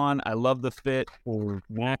DeJuan. I love the fit for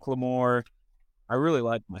McLemore. I really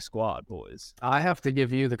like my squad, boys. I have to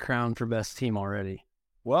give you the crown for best team already.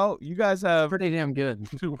 Well, you guys have pretty damn good.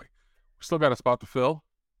 We still got a spot to fill.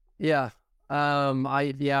 Yeah.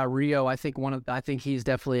 Rio, I think he's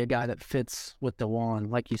definitely a guy that fits with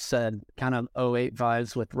DeJuan. Like you said, kind of 08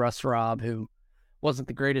 vibes with Russ Robb, who wasn't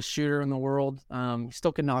the greatest shooter in the world.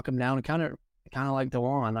 Still could knock him down, and kind of like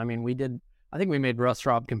DeJuan. I mean, I think we made Russ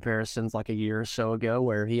Robb comparisons like a year or so ago,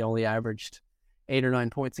 where he only averaged 8 or 9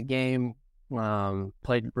 points a game,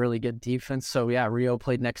 played really good defense. So yeah, Rio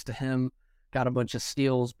played next to him, got a bunch of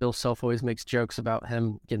steals. Bill Self always makes jokes about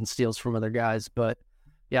him getting steals from other guys, but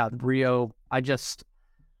yeah, Rio, I guess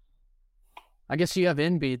you have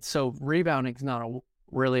Embiid, so rebounding's not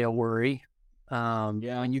really a worry.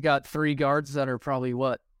 And you got 3 guards that are probably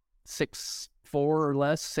 6'4" or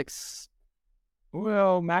less, 6.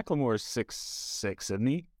 Well, McLemore's 6'6", isn't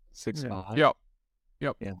he? 6'5".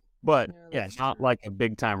 Yep. Yeah. But not like a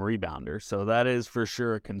big time rebounder. So that is for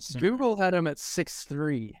sure a concern. Google had him at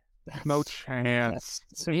 6'3". No chance.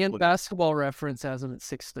 And Basketball Reference has him at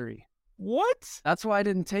 6'3". What? That's why I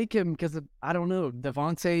didn't take him, because I don't know.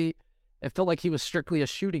 Devontae, it felt like he was strictly a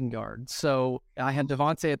shooting guard. So I had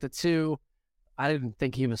Devontae at the 2. I didn't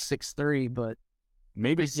think he was 6'3", but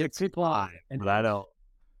maybe 6'5". But I don't.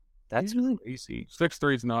 That's crazy.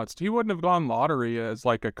 6'3" is nuts. He wouldn't have gone lottery as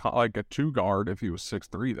like a 2 guard if he was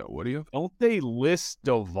 6'3", though, would he have? Don't they list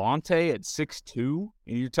Devontae at 6'2"?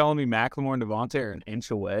 And you're telling me McLemore and Devontae are an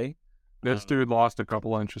inch away? This dude lost a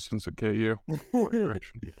couple inches since at KU.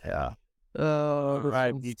 Yeah.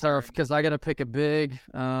 Right. It's tough because I got to pick a big.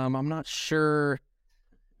 I'm not sure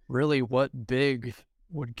really what big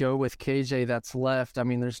would go with KJ that's left. I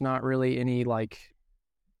mean, there's not really any like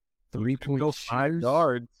 3-point 5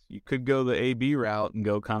 guards. You could go the AB route and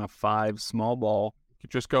go kind of 5 small ball. You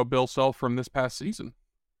could just go Bill Self from this past season.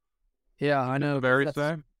 Yeah, I know. Very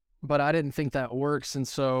same. But I didn't think that works, and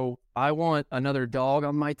so I want another dog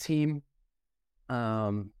on my team.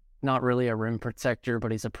 Not really a rim protector,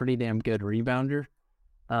 but he's a pretty damn good rebounder.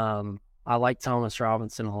 I like Thomas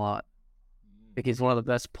Robinson a lot. I think he's one of the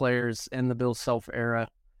best players in the Bill Self era.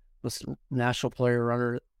 Was national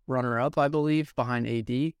player runner up, I believe, behind AD.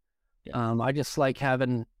 Yeah. I just like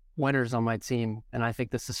having winners on my team, and I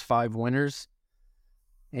think this is 5 winners.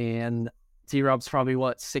 And T-Rob's probably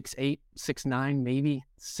 6'8", 6'9", maybe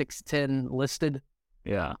 6'10" listed.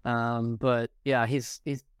 Yeah. But yeah, he's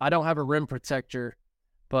I don't have a rim protector,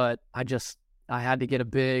 but I had to get a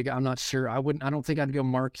big. I'm not sure. I don't think I'd go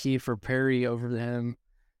Markieff or Perry over him.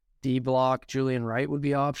 D-Block, Julian Wright would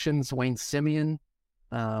be options. Wayne Simeon.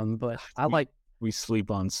 But we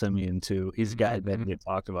sleep on Simeon too. He's a guy that didn't get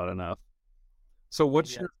talked about enough. So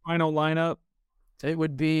what's your final lineup? It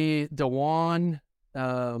would be DeJuan,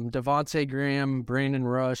 Devontae Graham, Brandon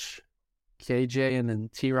Rush, KJ, and then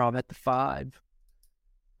T-Rob at the 5.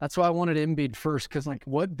 That's why I wanted Embiid first, because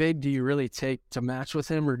what big do you really take to match with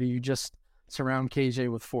him, or do you just surround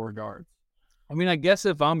KJ with 4 guards? I mean, I guess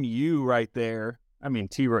if I'm you right there, I mean,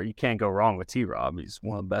 T-Rob, you can't go wrong with T-Rob. He's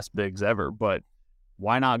one of the best bigs ever, but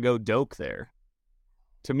why not go Doak there?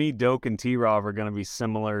 To me, Doak and T-Rob are going to be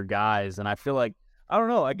similar guys, and I feel like, I don't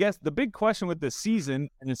know, I guess the big question with this season,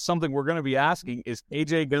 and it's something we're going to be asking, is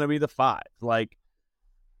KJ going to be the 5?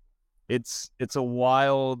 It's a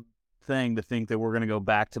wild thing to think that we're going to go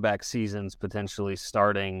back-to-back seasons potentially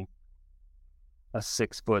starting a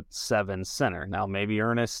 6'7" center. Now, maybe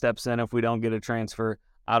Ernest steps in if we don't get a transfer.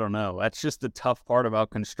 I don't know. That's just the tough part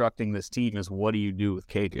about constructing this team is what do you do with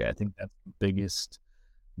KJ? I think that's the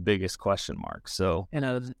biggest question mark. So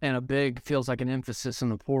and a big feels like an emphasis in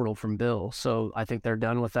the portal from Bill. So I think they're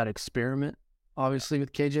done with that experiment, obviously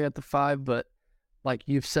with KJ at the 5. But like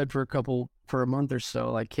you've said for a month or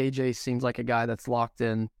so, KJ seems like a guy that's locked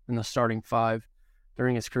in the starting 5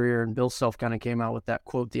 during his career. And Bill Self kind of came out with that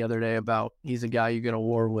quote the other day about he's a guy you get a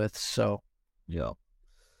war with. So yeah.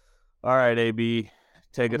 All right, AB,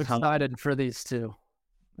 I'm excited for these two.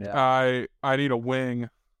 Yeah. I need a wing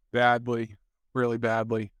badly. Really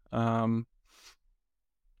badly. I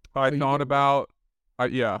thought about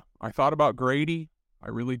Grady. I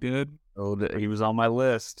really did. Oh, he was on my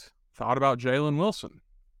list. Thought about Jalen Wilson.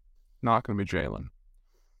 Not going to be Jalen.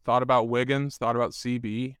 Thought about Wiggins. Thought about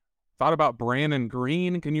CB. Thought about Brandon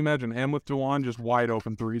Green. Can you imagine him with DeJuan just wide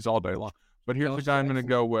open threes all day long? But here's the guy I'm going to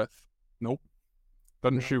go with. Nope.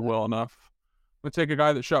 Doesn't shoot well enough. I'm going to take a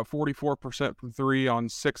guy that shot 44% from 3 on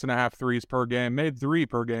 6.5 threes per game. Made 3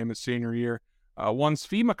 per game his senior year. One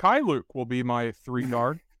Svi Mikhailuk will be my 3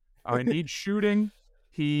 guard. I need shooting.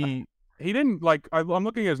 He didn't I'm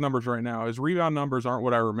looking at his numbers right now. His rebound numbers aren't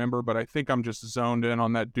what I remember, but I think I'm just zoned in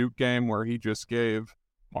on that Duke game where he just gave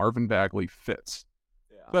Marvin Bagley fits.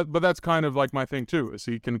 Yeah. But that's kind of my thing too, is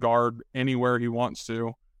he can guard anywhere he wants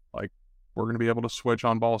to. We're going to be able to switch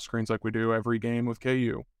on ball screens like we do every game with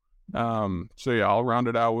KU. So yeah, I'll round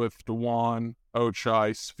it out with DeJuan,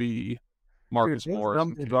 Ochai, Svi, Marcus Morris,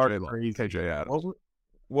 and KJ Adams.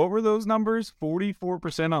 What were those numbers?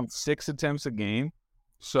 44% on 6 attempts a game?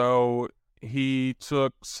 So he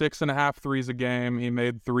took 6.5 threes a game. He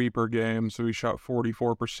made 3 per game, so he shot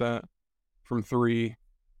 44% from 3,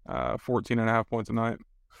 14.5 points a night.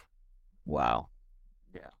 Wow.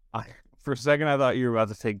 Yeah. For a second, I thought you were about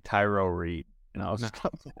to take Tyrell Reed, and I was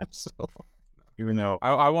so even though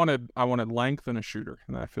I wanted length and a shooter,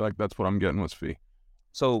 and I feel like that's what I'm getting with Svi.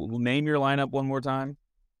 So name your lineup one more time.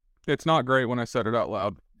 It's not great when I said it out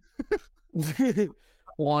loud. Wano,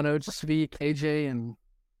 Svi, KJ, and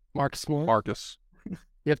Marcus Morris. Marcus. You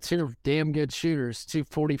have 2 damn good shooters, 2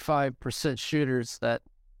 45% shooters that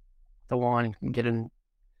the one can get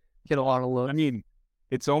a lot of looks. I mean,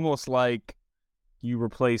 it's almost like you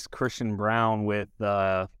replace Christian Brown with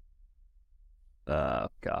Svi.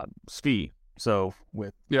 So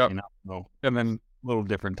with and then a little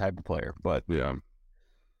different type of player, but yeah.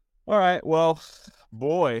 All right. Well,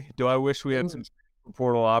 boy, do I wish we had some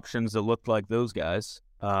portal options that looked like those guys.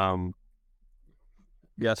 Yes.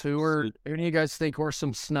 Who do you guys think were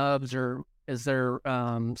some snubs, or is there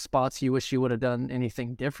spots you wish you would have done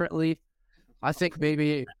anything differently? I think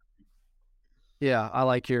maybe. Yeah, I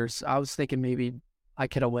like yours. I was thinking maybe I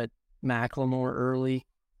could have went Macklemore early.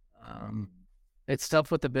 It's tough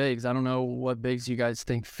with the bigs. I don't know what bigs you guys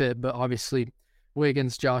think fit, but obviously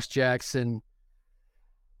Wiggins, Josh Jackson,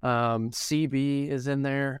 CB is in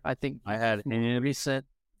there. I think I had recent.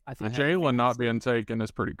 I think Jalen not being taken is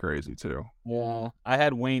pretty crazy too. Yeah, I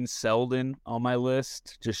had Wayne Selden on my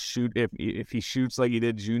list. Just shoot if he shoots like he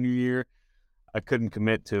did junior year. I couldn't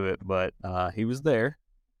commit to it, but he was there.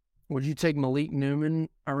 Would you take Malik Newman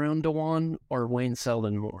around DeJuan or Wayne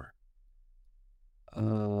Selden more?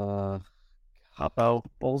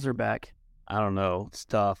 Bulls are back. I don't know. It's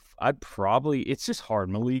tough. It's just hard.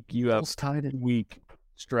 Malik, you have tied in week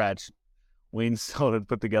stretch. Wayne Selden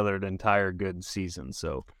put together an entire good season.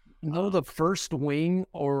 So, the first wing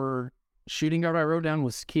or shooting guard I wrote down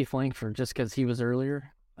was Keith Langford, just because he was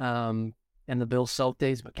earlier in the Bill Self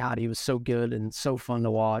days. But God, he was so good and so fun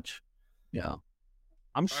to watch. Yeah.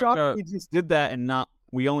 I'm shocked we just did that and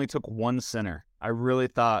we only took one center. I really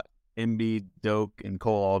thought Embiid, Doak, and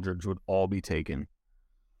Cole Aldridge would all be taken.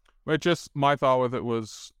 But just my thought with it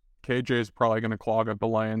was KJ is probably going to clog up the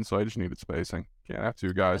lane, so I just needed spacing. Can't have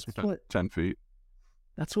two guys 10 feet.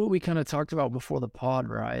 That's what we kind of talked about before the pod,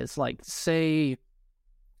 right? It's like, say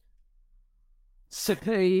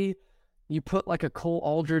you put like a Cole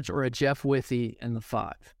Aldridge or a Jeff Withey in the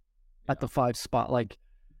 5, at the 5 spot. Like,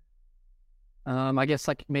 I guess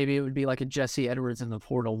like maybe it would be like a Jesse Edwards in the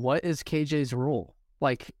portal. What is KJ's role?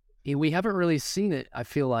 Like, we haven't really seen it, I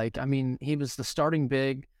feel like. I mean, he was the starting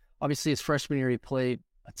big. Obviously, his freshman year, he played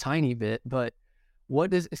a tiny bit, but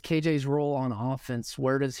what is KJ's role on offense?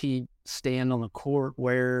 Where does he stand on the court?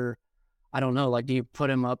 Where, I don't know, like, do you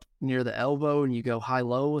put him up near the elbow and you go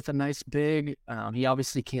high-low with a nice big? He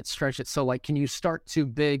obviously can't stretch it. So, like, can you start two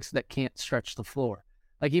bigs that can't stretch the floor?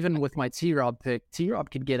 Like, even with my T-Rob pick,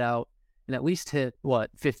 T-Rob could get out and at least hit,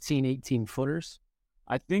 15, 18 footers?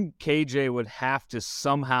 I think KJ would have to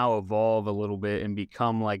somehow evolve a little bit and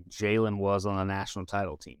become like Jalen was on the national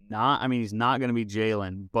title team. He's not going to be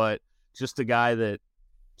Jalen, but just a guy that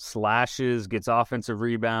slashes, gets offensive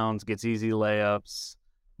rebounds, gets easy layups.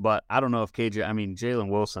 But I don't know if Jalen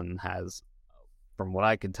Wilson has, from what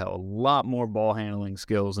I can tell, a lot more ball handling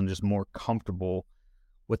skills and just more comfortable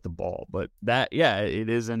with the ball. But it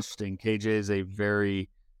is interesting. KJ is a very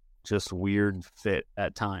just weird fit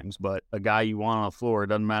at times, but a guy you want on the floor, it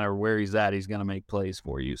doesn't matter where he's at, he's going to make plays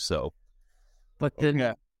for you. So, but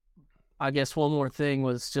then I guess one more thing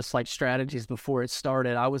was just like strategies before it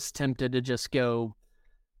started. I was tempted to just go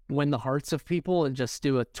win the hearts of people and just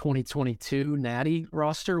do a 2022 Natty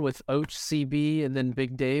roster with Oach, CB, and then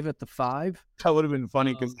Big Dave at the 5. That would have been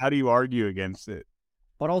funny because how do you argue against it?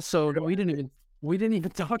 But also, we didn't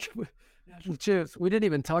even talk. We didn't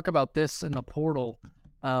even talk about this in the portal.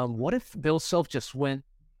 What if Bill Self just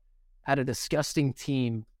had a disgusting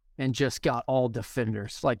team and just got all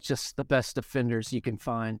defenders, like just the best defenders you can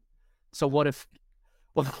find? So what if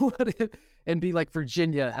and be like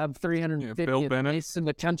Virginia, have 350 base in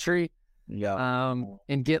the country,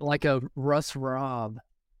 and get like a Russ Robb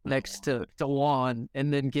next to DeJuan,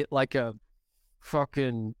 and then get like a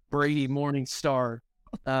fucking Brady Morningstar,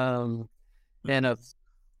 and a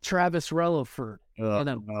Travis Relaford, and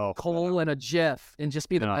a Cole and a Jeff, and just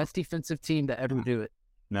be the best defensive team to ever do it.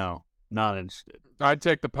 No, not interested. I'd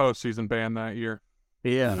take the postseason ban that year.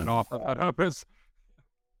 Yeah. And off that office.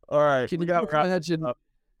 All right. Can you imagine?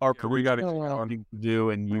 We got to do,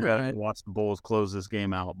 and you got to watch the Bulls close this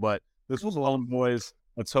game out. But this was long, boys.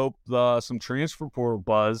 Let's hope some transfer portal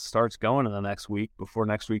buzz starts going in the next week before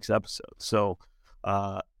next week's episode. So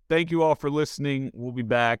thank you all for listening. We'll be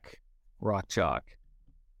back. Rock Chalk.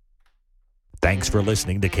 Thanks for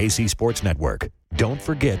listening to KC Sports Network. Don't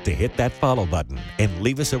forget to hit that follow button and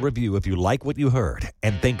leave us a review if you like what you heard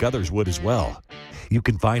and think others would as well. You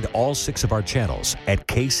can find all 6 of our channels at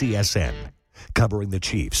KCSN, covering the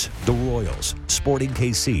Chiefs, the Royals, Sporting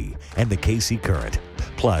KC, and the KC Current,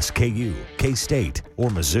 plus KU, K-State, or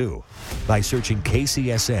Mizzou by searching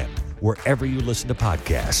KCSN wherever you listen to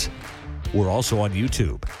podcasts. We're also on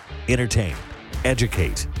YouTube. Entertain,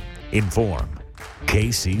 educate, inform.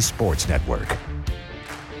 KC Sports Network.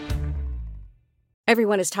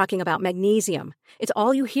 Everyone is talking about magnesium. It's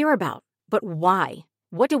all you hear about. But why?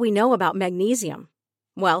 What do we know about magnesium?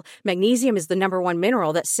 Well, magnesium is the #1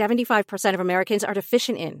 mineral that 75% of Americans are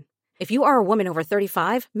deficient in. If you are a woman over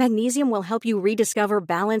 35, magnesium will help you rediscover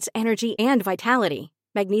balance, energy, and vitality.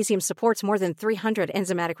 Magnesium supports more than 300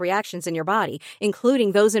 enzymatic reactions in your body,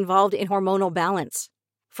 including those involved in hormonal balance.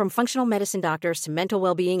 From functional medicine doctors to mental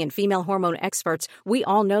well-being and female hormone experts, we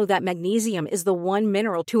all know that magnesium is the one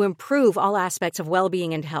mineral to improve all aspects of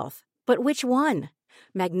well-being and health. But which one?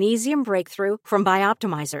 Magnesium Breakthrough from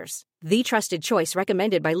Bioptimizers, the trusted choice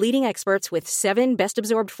recommended by leading experts with 7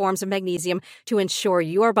 best-absorbed forms of magnesium to ensure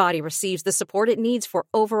your body receives the support it needs for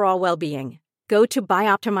overall well-being. Go to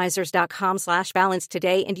bioptimizers.com/balance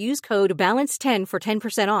today and use code BALANCE10 for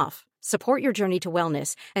 10% off. Support your journey to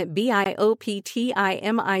wellness at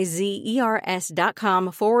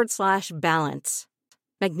bioptimizers.com/balance.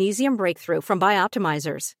 Magnesium Breakthrough from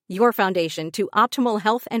Bioptimizers, your foundation to optimal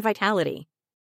health and vitality.